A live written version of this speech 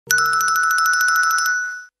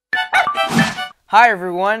Hi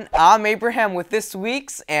everyone, I'm Abraham with this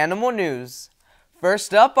week's Animal News.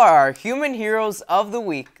 First up are our human heroes of the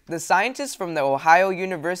week, the scientists from the Ohio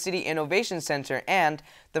University Innovation Center and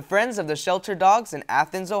the Friends of the Shelter Dogs in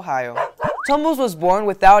Athens, Ohio. Tumbles was born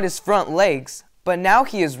without his front legs, but now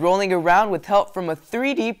he is rolling around with help from a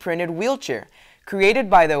 3D printed wheelchair created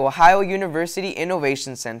by the Ohio University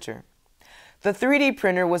Innovation Center. The 3D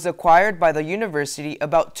printer was acquired by the university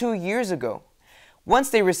about 2 years ago.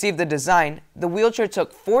 Once they received the design, the wheelchair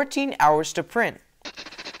took 14 hours to print.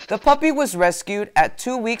 The puppy was rescued at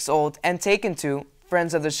 2 weeks old and taken to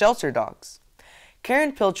Friends of the Shelter Dogs.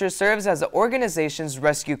 Karen Pilcher serves as the organization's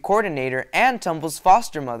rescue coordinator and Tumbles'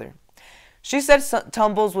 foster mother. She said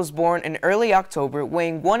Tumbles was born in early October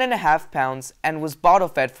weighing 1.5 pounds and was bottle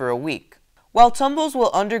fed for a week. While Tumbles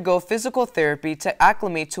will undergo physical therapy to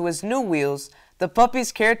acclimate to his new wheels, the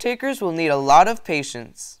puppy's caretakers will need a lot of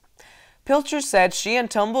patience. Pilcher said she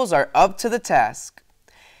and Tumbles are up to the task.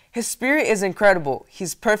 His spirit is incredible,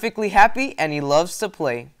 he's perfectly happy, and he loves to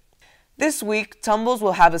play. This week, Tumbles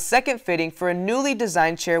will have a second fitting for a newly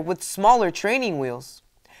designed chair with smaller training wheels.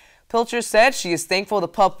 Pilcher said she is thankful the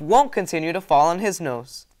pup won't continue to fall on his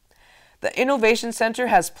nose. The Innovation Center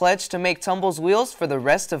has pledged to make Tumbles wheels for the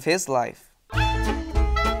rest of his life.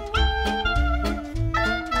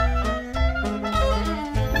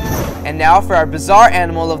 And now for our bizarre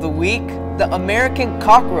animal of the week, the American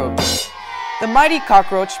cockroach. The mighty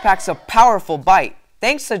cockroach packs a powerful bite,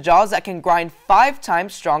 thanks to jaws that can grind 5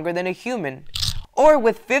 times stronger than a human, or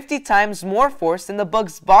with 50 times more force than the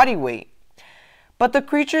bug's body weight. But the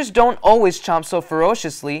creatures don't always chomp so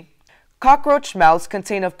ferociously. Cockroach mouths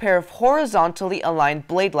contain a pair of horizontally aligned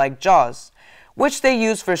blade-like jaws, which they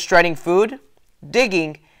use for shredding food,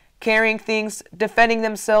 digging, carrying things, defending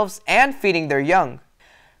themselves, and feeding their young.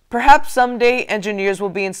 Perhaps someday engineers will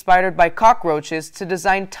be inspired by cockroaches to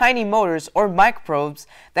design tiny motors or microbes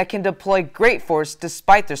that can deploy great force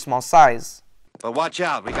despite their small size. But watch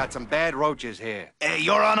out, we got some bad roaches here. Hey,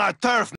 you're on our turf,